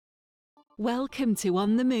Welcome to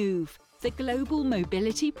On the Move, the global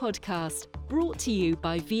mobility podcast brought to you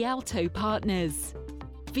by Vialto Partners.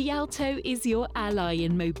 Vialto is your ally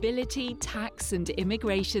in mobility, tax and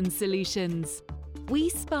immigration solutions. We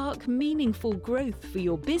spark meaningful growth for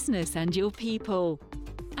your business and your people.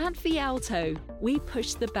 At Vialto, we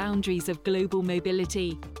push the boundaries of global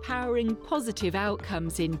mobility, powering positive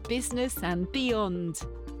outcomes in business and beyond.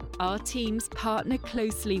 Our teams partner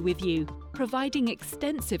closely with you, providing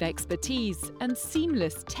extensive expertise and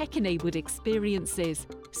seamless tech-enabled experiences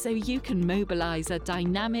so you can mobilize a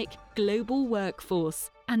dynamic global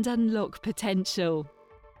workforce and unlock potential.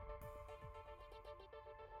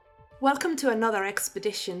 Welcome to another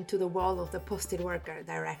expedition to the world of the posted worker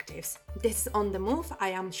directives. This is On the Move. I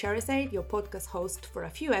am Sherazade, your podcast host for a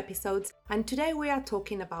few episodes, and today we are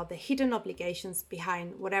talking about the hidden obligations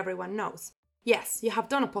behind what everyone knows. Yes, you have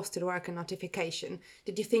done a posted worker notification.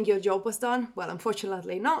 Did you think your job was done? Well,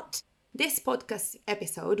 unfortunately not. This podcast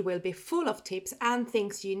episode will be full of tips and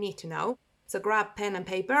things you need to know. So grab pen and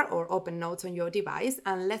paper or open notes on your device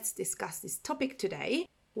and let's discuss this topic today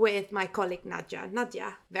with my colleague Nadia.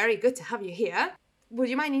 Nadia, very good to have you here. Would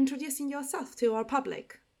you mind introducing yourself to our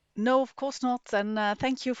public? No, of course not. And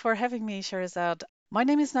thank you for having me, Sherazad. My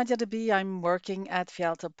name is Nadia Deby. I'm working at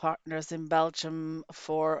Vialto Partners in Belgium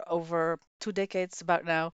for over 2 decades about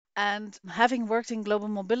now. And having worked in global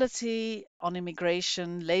mobility, on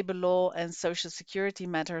immigration, labor law, and social security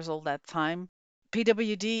matters all that time,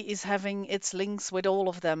 PWD is having its links with all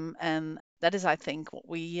of them. And that is, I think, what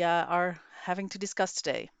we are having to discuss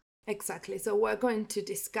today. Exactly. So we're going to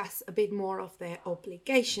discuss a bit more of the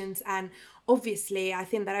obligations. And obviously, I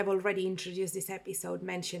think that I've already introduced this episode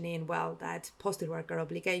mentioning, well, that posted worker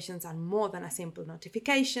obligations are more than a simple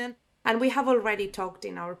notification. And we have already talked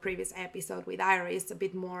in our previous episode with Iris a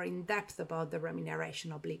bit more in depth about the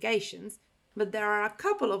remuneration obligations. But there are a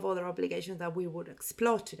couple of other obligations that we would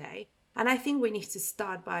explore today. And I think we need to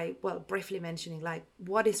start by, well, briefly mentioning, like,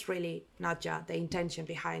 what is really, Nadja, the intention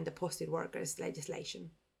behind the posted workers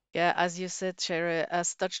legislation? Yeah, as you said, Shara,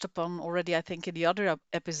 as touched upon already, I think in the other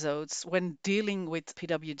episodes, when dealing with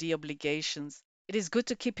PWD obligations, it is good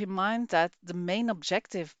to keep in mind that the main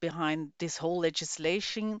objective behind this whole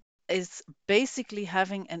legislation is basically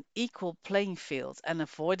having an equal playing field and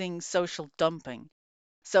avoiding social dumping.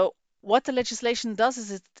 So, what the legislation does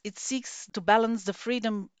is it seeks to balance the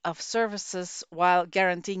freedom of services while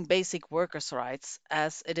guaranteeing basic workers' rights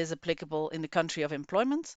as it is applicable in the country of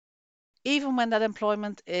employment, even when that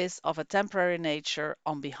employment is of a temporary nature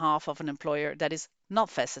on behalf of an employer that is not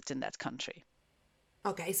vested in that country.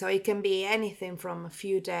 Okay, so it can be anything from a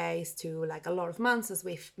few days to like a lot of months, as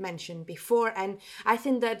we've mentioned before. And I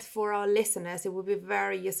think that for our listeners, it would be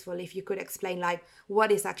very useful if you could explain like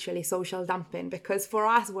what is actually social dumping, because for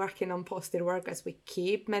us working on posted workers, we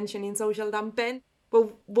keep mentioning social dumping.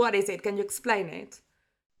 But what is it? Can you explain it?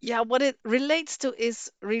 Yeah, what it relates to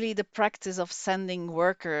is really the practice of sending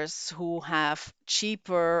workers who have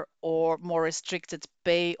cheaper or more restricted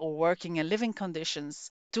pay or working and living conditions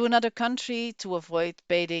to another country to avoid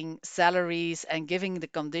paying salaries and giving the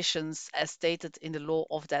conditions as stated in the law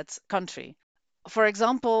of that country. For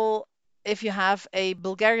example, if you have a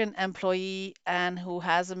Bulgarian employee and who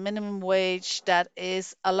has a minimum wage that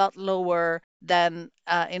is a lot lower than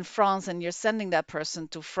in France, and you're sending that person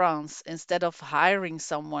to France instead of hiring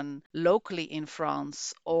someone locally in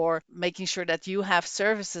France or making sure that you have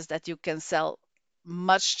services that you can sell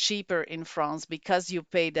much cheaper in France because you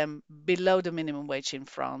pay them below the minimum wage in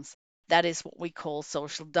France. That is what we call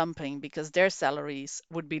social dumping because their salaries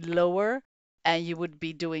would be lower and you would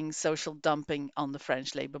be doing social dumping on the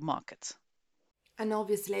French labor market. And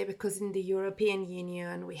obviously, because in the European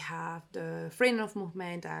Union we have the freedom of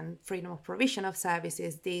movement and freedom of provision of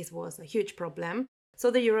services, this was a huge problem.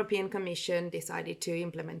 So the European Commission decided to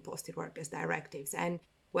implement posted workers directives. And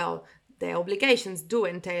well, the obligations do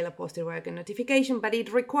entail a posted worker notification, but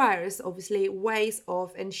it requires obviously ways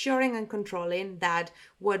of ensuring and controlling that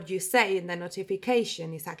what you say in the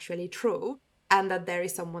notification is actually true and that there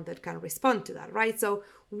is someone that can respond to that, right? So,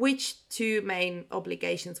 which two main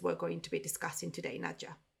obligations we're going to be discussing today,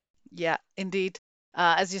 Nadja? Yeah, indeed.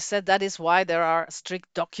 As you said, that is why there are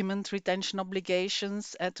strict document retention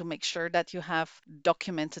obligations to make sure that you have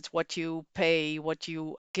documented what you pay, what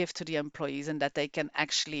you give to the employees, and that they can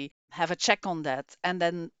actually have a check on that. And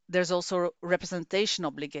then there's also representation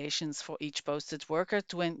obligations for each posted worker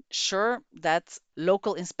to ensure that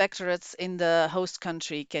local inspectorates in the host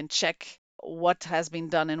country can check what has been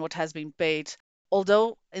done and what has been paid.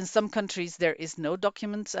 Although in some countries there is no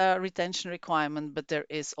document retention requirement, but there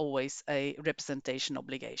is always a representation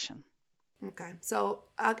obligation. Okay, so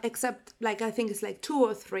except like I think it's like 2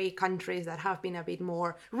 or 3 countries that have been a bit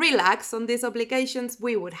more relaxed on these obligations,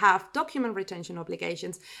 we would have document retention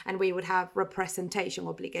obligations and we would have representation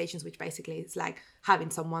obligations, which basically is like having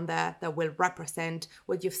someone there that will represent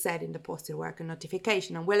what you've said in the posted worker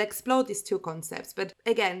notification. And we'll explore these two concepts. But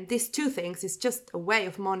again, these two things is just a way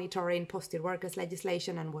of monitoring posted workers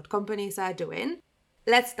legislation and what companies are doing.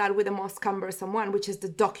 Let's start with the most cumbersome one, which is the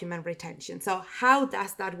document retention. So how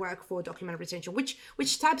does that work for document retention?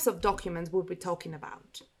 Which types of documents would we be talking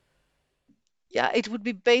about? Yeah, it would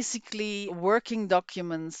be basically working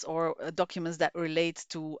documents or documents that relate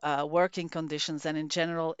to working conditions. And in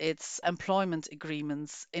general, it's employment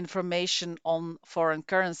agreements, information on foreign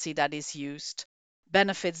currency that is used,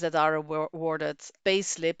 benefits that are awarded, pay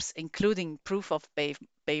slips, including proof of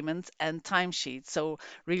payment, and timesheets. So,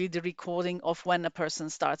 really, the recording of when a person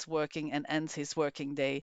starts working and ends his working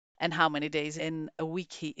day and how many days in a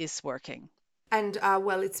week he is working. And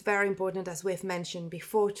well, it's very important, as we've mentioned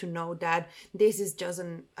before, to know that this is just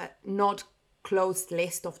a not closed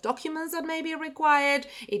list of documents that may be required.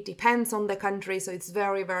 It depends on the country. So it's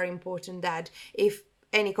very, very important that if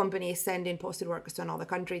any company is sending posted workers to another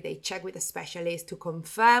country, they check with a specialist to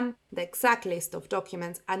confirm the exact list of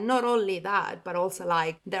documents. And not only that, but also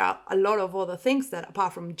like there are a lot of other things that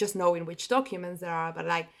apart from just knowing which documents there are, but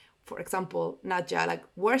like, for example, Nadja, like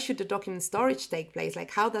where should the document storage take place?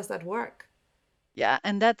 Like how does that work? Yeah,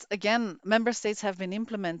 and that again, member states have been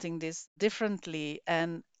implementing this differently.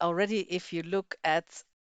 And already, if you look at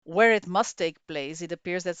where it must take place, it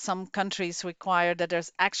appears that some countries require that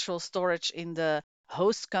there's actual storage in the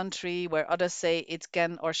host country, where others say it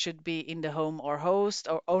can or should be in the home or host,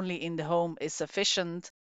 or only in the home is sufficient.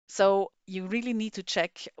 So you really need to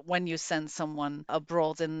check when you send someone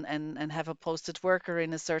abroad and have a posted worker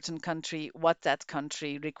in a certain country, what that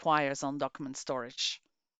country requires on document storage.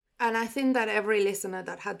 And I think that every listener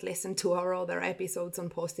that had listened to our other episodes on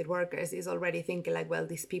posted workers is already thinking like, well,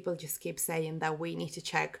 these people just keep saying that we need to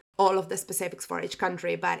check all of the specifics for each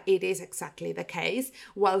country, but it is exactly the case.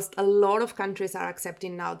 Whilst a lot of countries are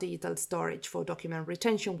accepting now digital storage for document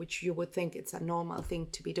retention, which you would think it's a normal thing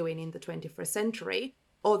to be doing in the 21st century,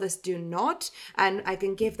 others do not. And I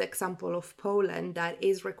can give the example of Poland that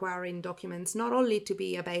is requiring documents not only to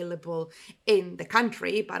be available in the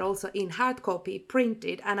country, but also in hard copy,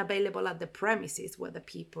 printed, and available at the premises where the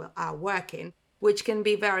people are working, which can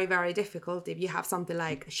be very, very difficult if you have something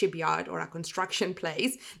like a shipyard or a construction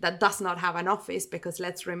place that does not have an office, because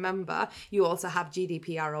let's remember, you also have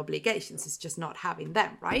GDPR obligations. It's just not having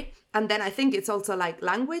them, right? And then I think it's also like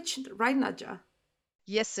language, right, Nadja?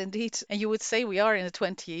 Yes, indeed. And you would say we are in the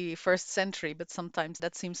 21st century, but sometimes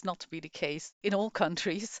that seems not to be the case in all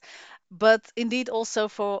countries. But indeed, also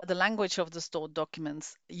for the language of the stored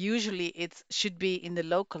documents, usually it should be in the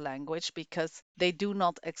local language because they do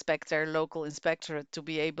not expect their local inspectorate to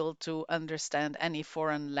be able to understand any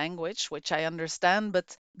foreign language, which I understand.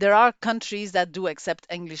 But there are countries that do accept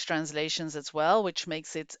English translations as well, which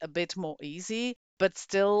makes it a bit more easy. But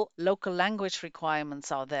still, local language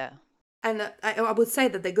requirements are there. And I would say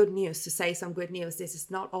that the good news, to say some good news, this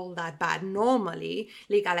is not all that bad. Normally,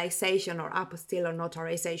 legalization or apostille or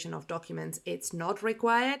notarization of documents, it's not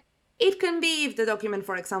required. It can be if the document,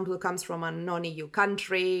 for example, comes from a non-EU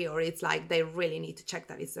country, or it's like they really need to check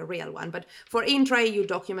that it's a real one. But for intra-EU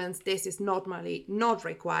documents, this is normally not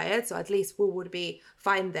required. So at least we would be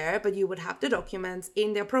fine there, but you would have the documents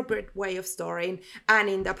in the appropriate way of storing and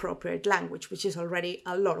in the appropriate language, which is already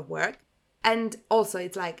a lot of work. And also,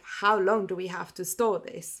 it's like, how long do we have to store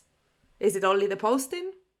this? Is it only the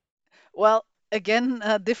posting? Well, again,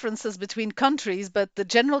 differences between countries, but the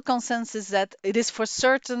general consensus is that it is for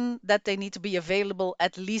certain that they need to be available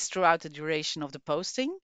at least throughout the duration of the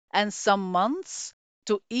posting, and some months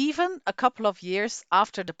to even a couple of years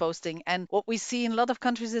after the posting. And what we see in a lot of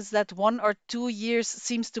countries is that 1 or 2 years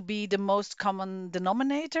seems to be the most common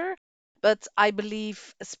denominator. But I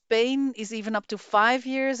believe Spain is even up to 5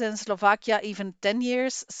 years and Slovakia even 10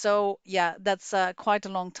 years. So, yeah, that's quite a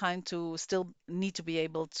long time to still need to be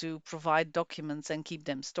able to provide documents and keep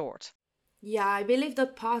them stored. Yeah, I believe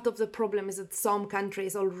that part of the problem is that some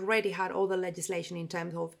countries already had all the legislation in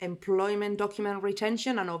terms of employment document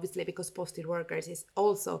retention, and obviously because posted workers is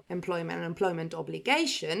also employment and employment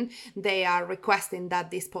obligation, they are requesting that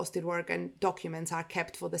these posted worker documents are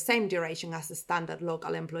kept for the same duration as the standard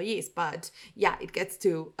local employees. But yeah, it gets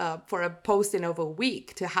to, for a posting of a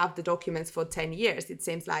week, to have the documents for 10 years, it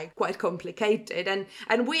seems like quite complicated.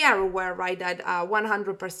 And we are aware, right, that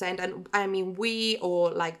 100%, and I mean, we or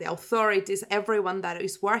like the authorities, everyone that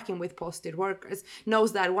is working with posted workers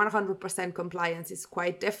knows that 100% compliance is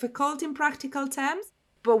quite difficult in practical terms.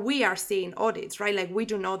 But we are seeing audits, right? Like we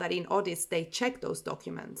do know that in audits, they check those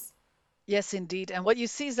documents. Yes, indeed. And what you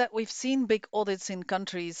see is that we've seen big audits in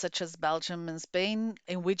countries such as Belgium and Spain,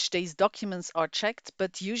 in which these documents are checked,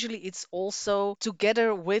 but usually it's also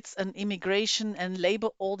together with an immigration and labor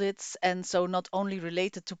audits. And so not only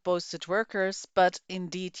related to posted workers, but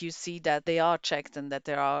indeed you see that they are checked and that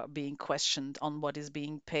they are being questioned on what is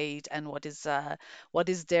being paid and what is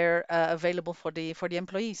there available for the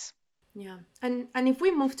employees. Yeah. And if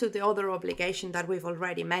we move to the other obligation that we've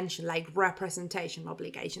already mentioned, like representation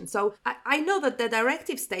obligation. So I know that the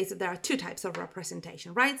directive states that there are two types of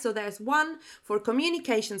representation, right? So there's one for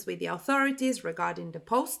communications with the authorities regarding the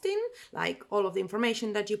posting, like all of the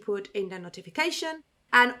information that you put in the notification.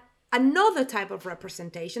 And another type of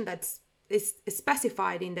representation is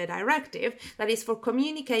specified in the directive that is for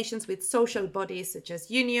communications with social bodies such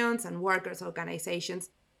as unions and workers' organizations,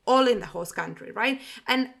 all in the host country, right?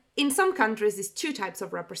 And in some countries, these two types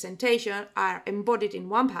of representation are embodied in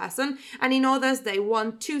one person, and in others, they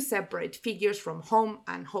want two separate figures from home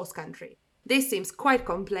and host country. This seems quite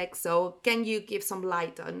complex, so can you give some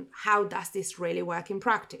light on how does this really work in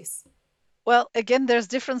practice? Well, again, there's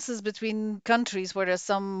differences between countries where there's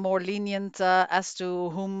some more lenient as to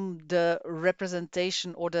whom the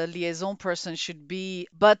representation or the liaison person should be.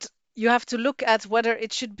 But you have to look at whether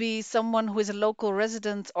it should be someone who is a local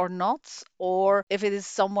resident or not, or if it is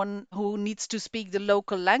someone who needs to speak the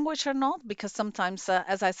local language or not, because sometimes,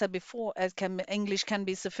 as I said before, English can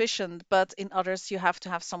be sufficient, but in others you have to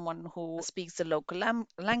have someone who speaks the local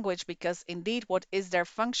language, because indeed, what is their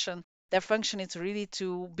function? Their function is really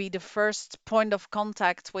to be the first point of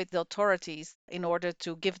contact with the authorities in order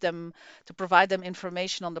to provide them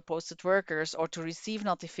information on the posted workers or to receive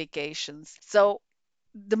notifications. So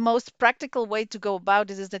the most practical way to go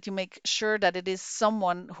about it is that you make sure that it is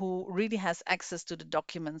someone who really has access to the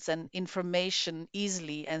documents and information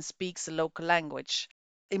easily and speaks the local language.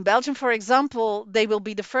 In Belgium, for example, they will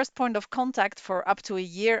be the first point of contact for up to a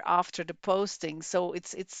year after the posting. So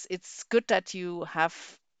it's good that you have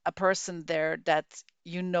a person there that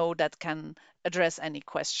you know that can address any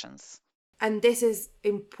questions. And this is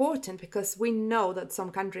important because we know that some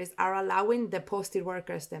countries are allowing the posted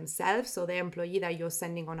workers themselves, so the employee that you're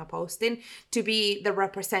sending on a posting, to be the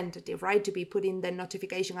representative, right? To be putting the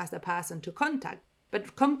notification as the person to contact.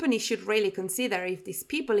 But companies should really consider if these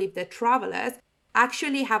people, if the travelers,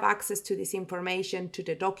 actually have access to this information, to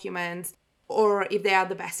the documents, or if they are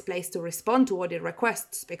the best place to respond to audit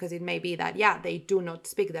requests, because it may be that, they do not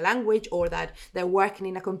speak the language, or that they're working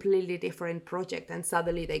in a completely different project and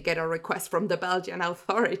suddenly they get a request from the Belgian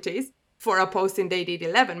authorities for a posting they did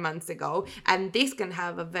 11 months ago. And this can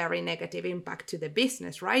have a very negative impact to the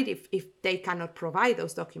business, right? If they cannot provide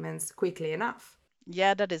those documents quickly enough.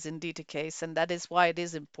 Yeah, that is indeed the case. And that is why it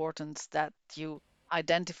is important that you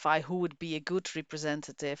identify who would be a good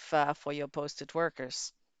representative for your posted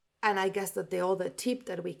workers. And I guess that the other tip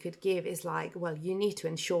that we could give is like, well, you need to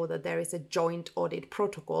ensure that there is a joint audit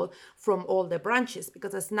protocol from all the branches,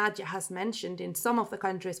 because as Nadia has mentioned, in some of the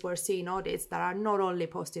countries we're seeing audits that are not only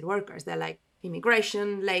posted workers, they're like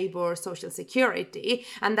immigration, labor, social security.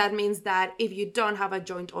 And that means that if you don't have a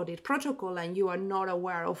joint audit protocol and you are not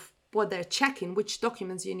aware of what they're checking, which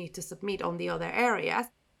documents you need to submit on the other areas,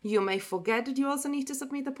 you may forget that you also need to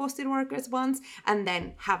submit the posted workers ones and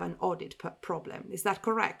then have an audit problem. Is that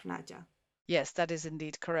correct, Nadia? Yes, that is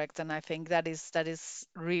indeed correct. And I think that is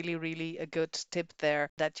really, really a good tip there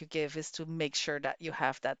that you give, is to make sure that you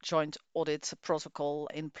have that joint audit protocol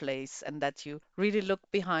in place and that you really look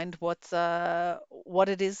behind what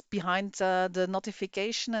it is behind the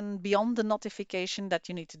notification and beyond the notification that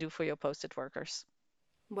you need to do for your posted workers.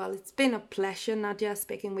 Well, it's been a pleasure, Nadia,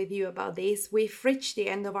 speaking with you about this. We've reached the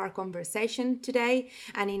end of our conversation today,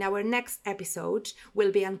 and in our next episode,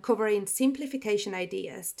 we'll be uncovering simplification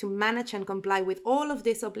ideas to manage and comply with all of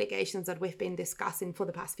these obligations that we've been discussing for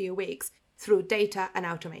the past few weeks through data and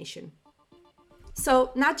automation.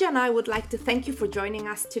 So, Nadia and I would like to thank you for joining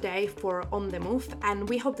us today for On the Move, and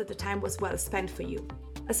we hope that the time was well spent for you.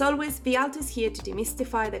 As always, Vialto is here to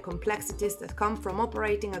demystify the complexities that come from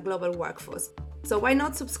operating a global workforce. So why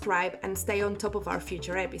not subscribe and stay on top of our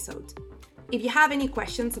future episodes? If you have any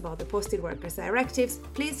questions about the Posted Workers Directives,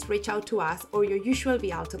 please reach out to us or your usual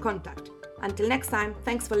Vialto contact. Until next time,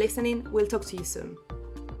 thanks for listening. We'll talk to you soon.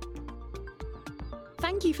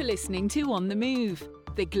 Thank you for listening to On the Move,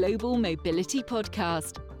 the Global Mobility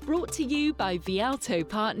Podcast, brought to you by Vialto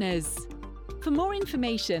Partners. For more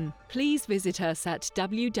information, please visit us at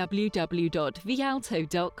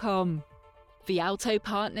www.vialto.com. Vialto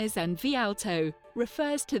Partners and Vialto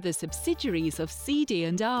refers to the subsidiaries of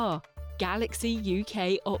CD&R, Galaxy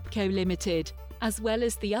UK Opco Limited, as well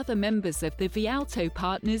as the other members of the Vialto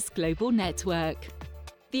Partners Global Network.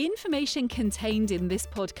 The information contained in this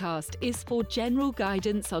podcast is for general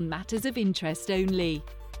guidance on matters of interest only.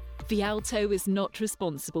 Vialto is not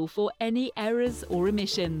responsible for any errors or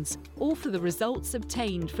omissions, or for the results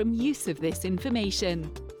obtained from use of this information.